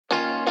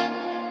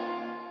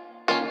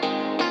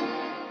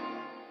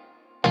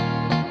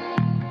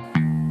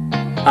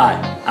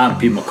Hi, I'm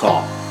Pete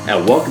McCall,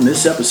 and welcome to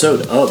this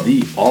episode of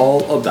the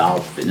All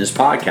About Fitness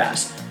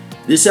podcast.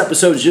 This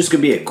episode is just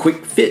going to be a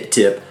quick fit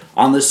tip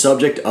on the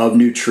subject of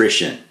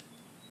nutrition.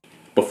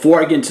 Before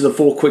I get into the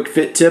full quick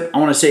fit tip, I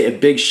want to say a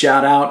big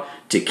shout out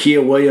to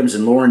Kia Williams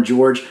and Lauren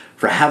George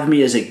for having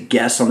me as a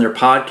guest on their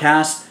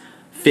podcast,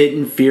 Fit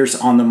and Fierce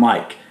on the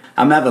Mic.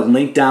 I'm going to have a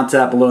link down to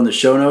that below in the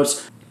show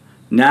notes.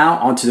 Now,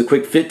 on to the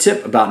quick fit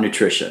tip about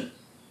nutrition.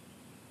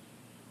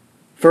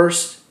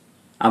 First,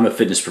 I'm a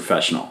fitness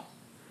professional.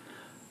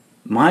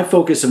 My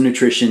focus of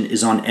nutrition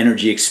is on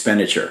energy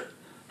expenditure,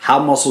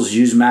 how muscles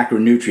use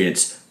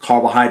macronutrients,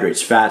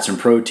 carbohydrates, fats, and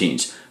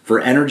proteins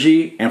for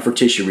energy and for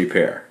tissue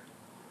repair.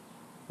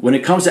 When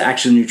it comes to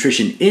actual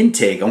nutrition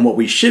intake on what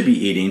we should be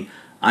eating,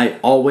 I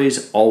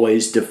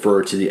always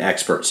defer to the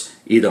experts,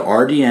 either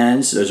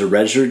RDNs, those are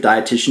registered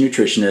dietitian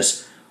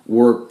nutritionists,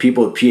 or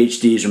people with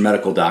PhDs or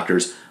medical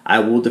doctors. I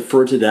will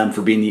defer to them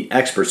for being the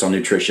experts on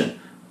nutrition.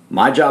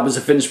 My job as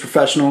a fitness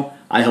professional,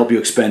 I help you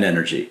expend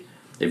energy.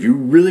 If you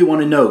really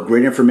want to know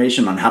great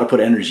information on how to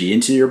put energy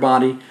into your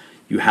body,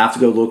 you have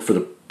to go look for the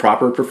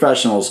proper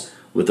professionals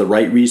with the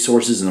right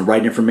resources and the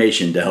right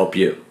information to help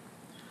you.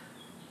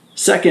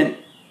 Second,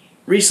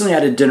 recently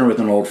I had dinner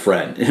with an old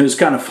friend. It was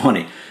kind of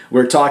funny.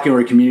 We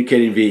were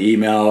communicating via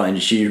email,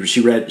 and she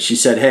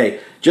said, "Hey,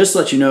 just to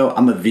let you know,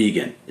 I'm a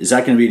vegan. Is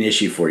that going to be an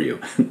issue for you?"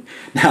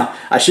 Now,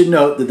 I should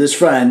note that this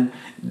friend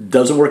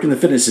doesn't work in the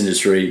fitness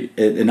industry,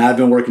 and I've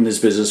been working in this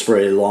business for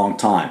a long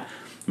time.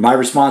 My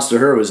response to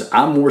her was,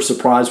 I'm more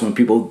surprised when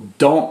people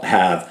don't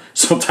have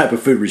some type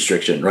of food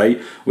restriction,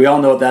 right? We all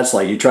know what that's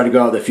like. You try to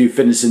go out with a few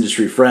fitness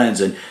industry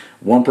friends, and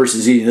one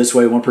person's eating this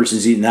way, one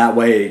person's eating that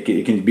way.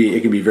 It can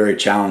be very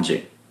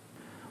challenging.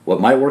 What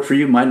might work for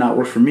you might not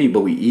work for me, but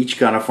we each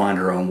got to find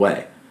our own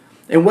way.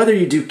 And whether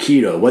you do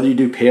keto, whether you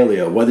do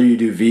paleo, whether you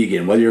do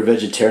vegan, whether you're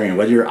vegetarian,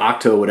 whether you're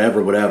octo,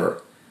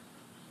 whatever,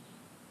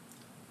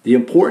 the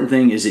important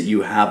thing is that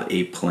you have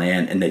a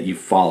plan and that you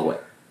follow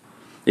it.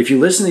 If you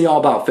listen to the All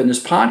About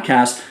Fitness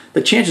podcast,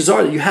 the chances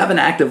are that you have an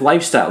active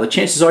lifestyle. The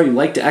chances are you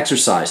like to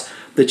exercise.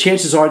 The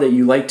chances are that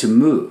you like to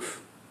move.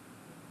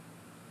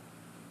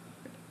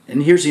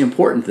 And here's the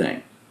important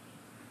thing.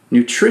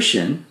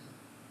 Nutrition,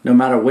 no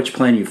matter which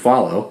plan you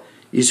follow,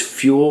 is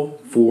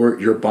fuel for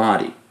your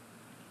body.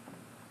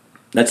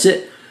 That's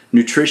it.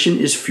 Nutrition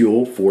is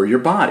fuel for your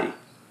body.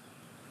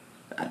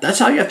 That's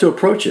how you have to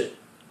approach it.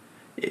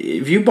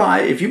 If you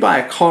buy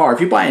a car,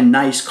 if you buy a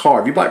nice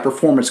car, if you buy a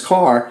performance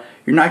car,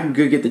 you're not going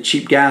to go get the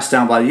cheap gas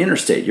down by the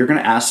interstate. You're going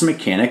to ask the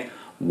mechanic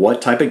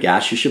what type of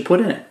gas you should put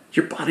in it.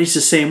 Your body's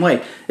the same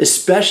way,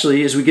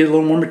 especially as we get a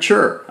little more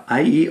mature,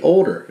 i.e.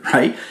 older,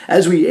 right?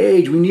 As we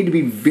age, we need to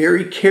be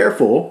very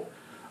careful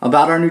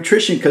about our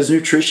nutrition because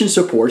nutrition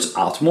supports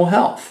optimal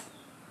health.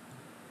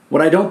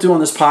 What I don't do on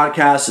this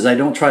podcast is I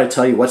don't try to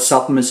tell you what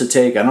supplements to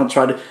take. I don't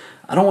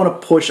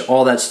want to push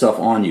all that stuff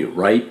on you,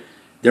 right?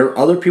 There are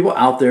other people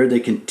out there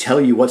that can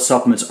tell you what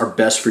supplements are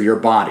best for your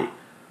body.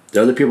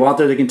 There are other people out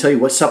there that can tell you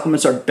what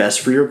supplements are best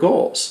for your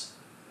goals.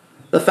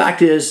 The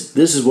fact is,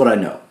 this is what I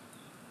know.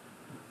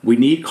 We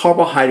need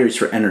carbohydrates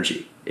for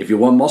energy. If you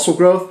want muscle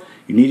growth,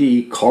 you need to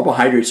eat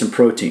carbohydrates and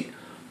protein.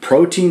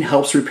 Protein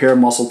helps repair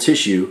muscle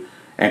tissue,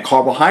 and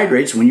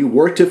carbohydrates, when you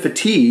work to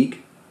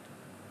fatigue,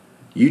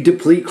 you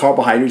deplete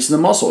carbohydrates in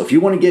the muscle. If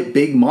you want to get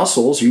big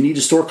muscles, you need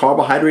to store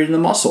carbohydrate in the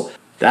muscle.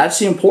 That's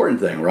the important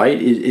thing,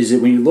 right? Is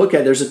that when you look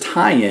at, there's a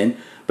tie-in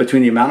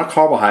between the amount of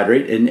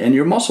carbohydrate and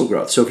your muscle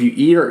growth. So if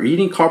you are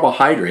eating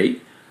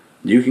carbohydrate,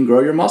 you can grow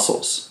your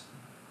muscles.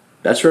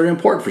 That's very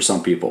important for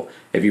some people.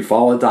 If you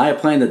follow a diet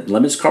plan that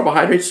limits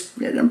carbohydrates,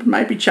 it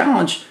might be a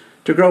challenge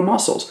to grow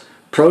muscles.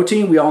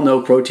 Protein, we all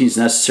know protein is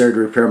necessary to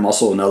repair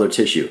muscle and other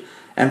tissue.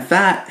 And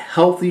fat,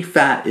 healthy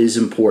fat is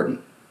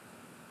important.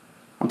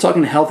 I'm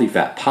talking healthy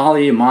fat,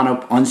 poly and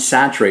mono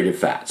unsaturated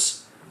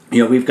fats.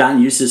 We've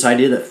gotten used to this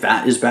idea that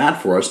fat is bad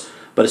for us,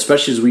 but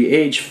especially as we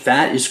age,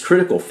 fat is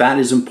critical. Fat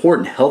is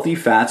important. Healthy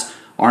fats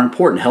are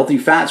important. Healthy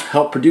fats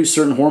help produce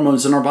certain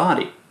hormones in our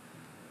body.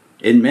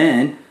 In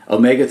men,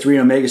 omega-3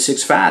 and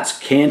omega-6 fats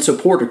can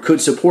support or could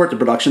support the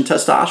production of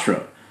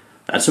testosterone.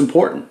 That's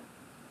important.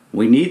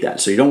 We need that.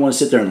 So you don't want to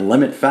sit there and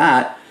limit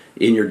fat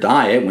in your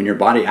diet when your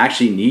body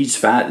actually needs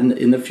fat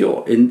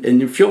in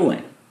your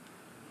fueling.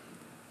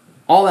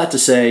 All that to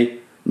say,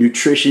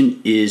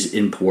 nutrition is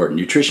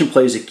important. Nutrition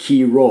plays a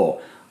key role.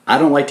 I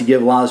don't like to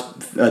give a lot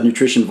of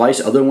nutrition advice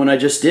other than what I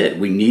just did.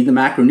 We need the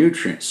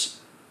macronutrients.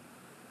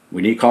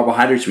 We need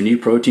carbohydrates, we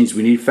need proteins,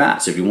 we need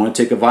fats. If you want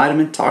to take a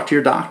vitamin, talk to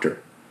your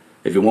doctor.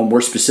 If you want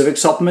more specific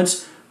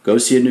supplements, go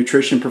see a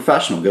nutrition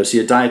professional, go see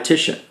a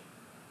dietitian.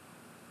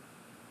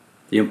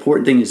 The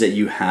important thing is that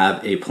you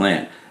have a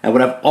plan. And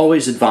what I've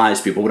always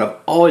advised people,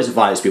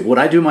 what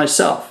I do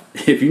myself,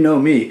 if you know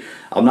me,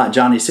 I'm not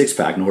Johnny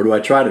Sixpack, nor do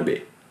I try to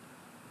be.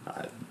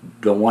 I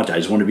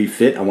just want to be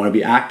fit, I want to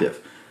be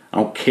active. I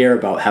don't care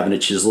about having a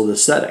chiseled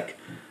aesthetic.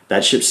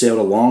 That ship sailed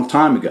a long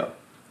time ago.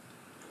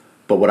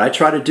 But what I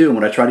try to do and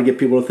what I try to get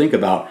people to think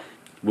about,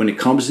 when it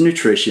comes to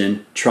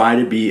nutrition, try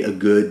to be a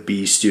good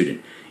B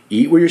student.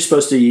 Eat what you're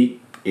supposed to eat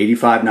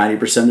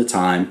 85-90% of the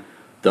time.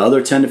 The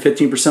other 10 to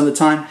 15% of the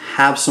time,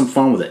 have some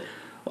fun with it.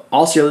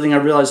 Also, the other thing I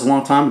realized a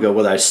long time ago,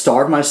 whether I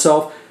starve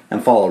myself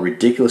and follow a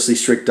ridiculously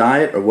strict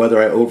diet or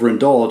whether I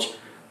overindulge,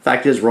 the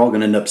fact is we're all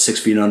going to end up 6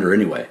 feet under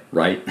anyway,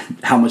 right?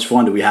 How much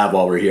fun do we have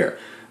while we're here?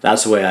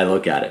 That's the way I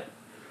look at it.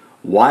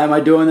 Why am I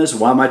doing this?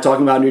 Why am I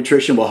talking about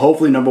nutrition? Well,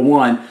 hopefully, number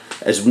one,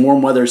 as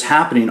warm weather is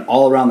happening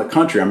all around the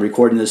country, I'm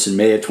recording this in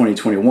May of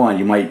 2021.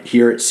 You might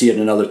hear it, see it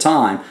another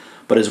time.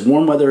 But as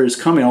warm weather is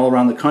coming all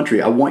around the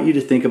country, I want you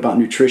to think about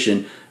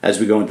nutrition as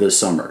we go into the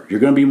summer. You're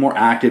going to be more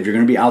active. You're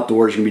going to be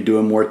outdoors. You're going to be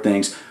doing more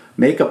things.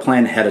 Make a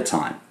plan ahead of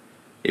time.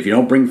 If you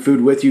don't bring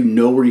food with you,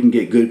 know where you can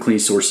get good, clean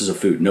sources of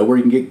food. Know where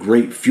you can get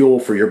great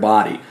fuel for your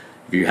body.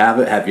 If you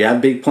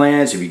have big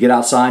plans, if you get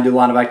outside and do a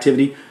lot of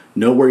activity,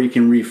 know where you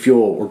can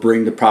refuel or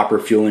bring the proper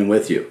fueling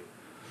with you.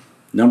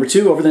 Number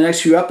two, over the next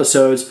few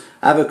episodes,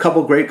 I have a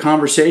couple great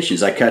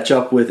conversations. I catch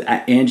up with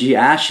Angie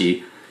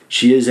Ashey.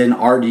 She is an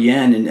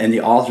RDN and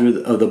the author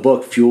of the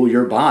book, Fuel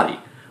Your Body.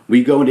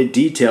 We go into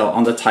detail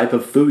on the type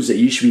of foods that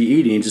you should be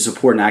eating to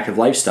support an active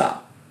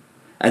lifestyle.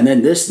 And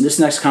then this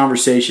next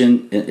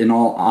conversation, in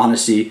all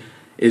honesty,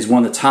 is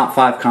one of the top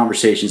 5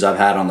 conversations I've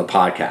had on the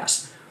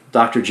podcast.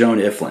 Dr. Joan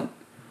Iflin.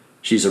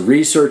 She's a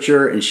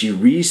researcher and she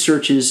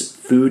researches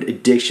food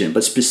addiction,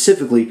 but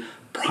specifically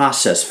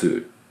processed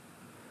food.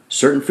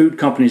 Certain food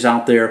companies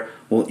out there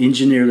will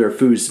engineer their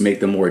foods to make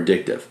them more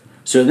addictive.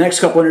 So the next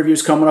couple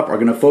interviews coming up are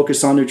going to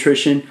focus on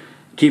nutrition.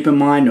 Keep in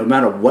mind, no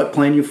matter what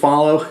plan you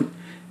follow,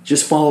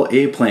 just follow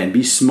a plan.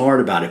 Be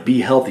smart about it.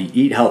 Be healthy.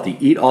 Eat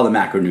all the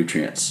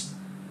macronutrients.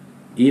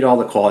 Eat all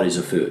the qualities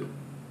of food.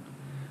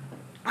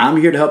 I'm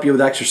here to help you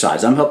with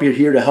exercise. I'm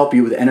here to help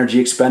you with energy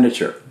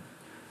expenditure.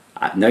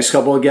 Next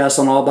couple of guests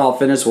on All About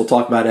Fitness, we'll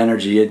talk about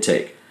energy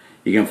intake.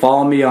 You can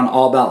follow me on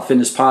All About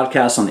Fitness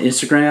Podcast on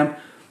Instagram.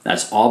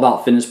 That's All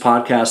About Fitness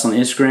Podcast on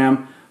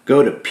Instagram.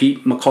 Go to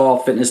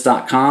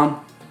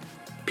PeteMcCallFitness.com.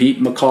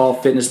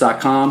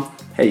 PeteMcCallFitness.com.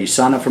 Hey, you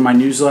sign up for my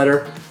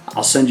newsletter.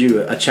 I'll send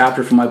you a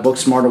chapter from my book,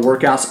 Smarter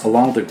Workouts,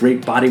 along with a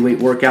great bodyweight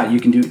workout you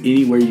can do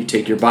anywhere you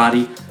take your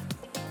body.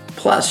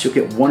 Plus, you'll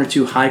get 1 or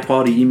 2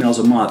 high-quality emails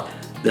a month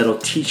that'll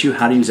teach you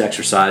how to use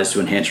exercise to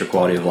enhance your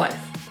quality of life.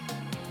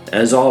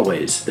 As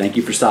always, thank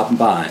you for stopping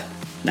by,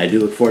 and I do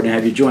look forward to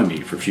have you join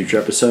me for future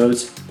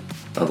episodes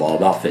of All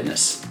About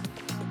Fitness.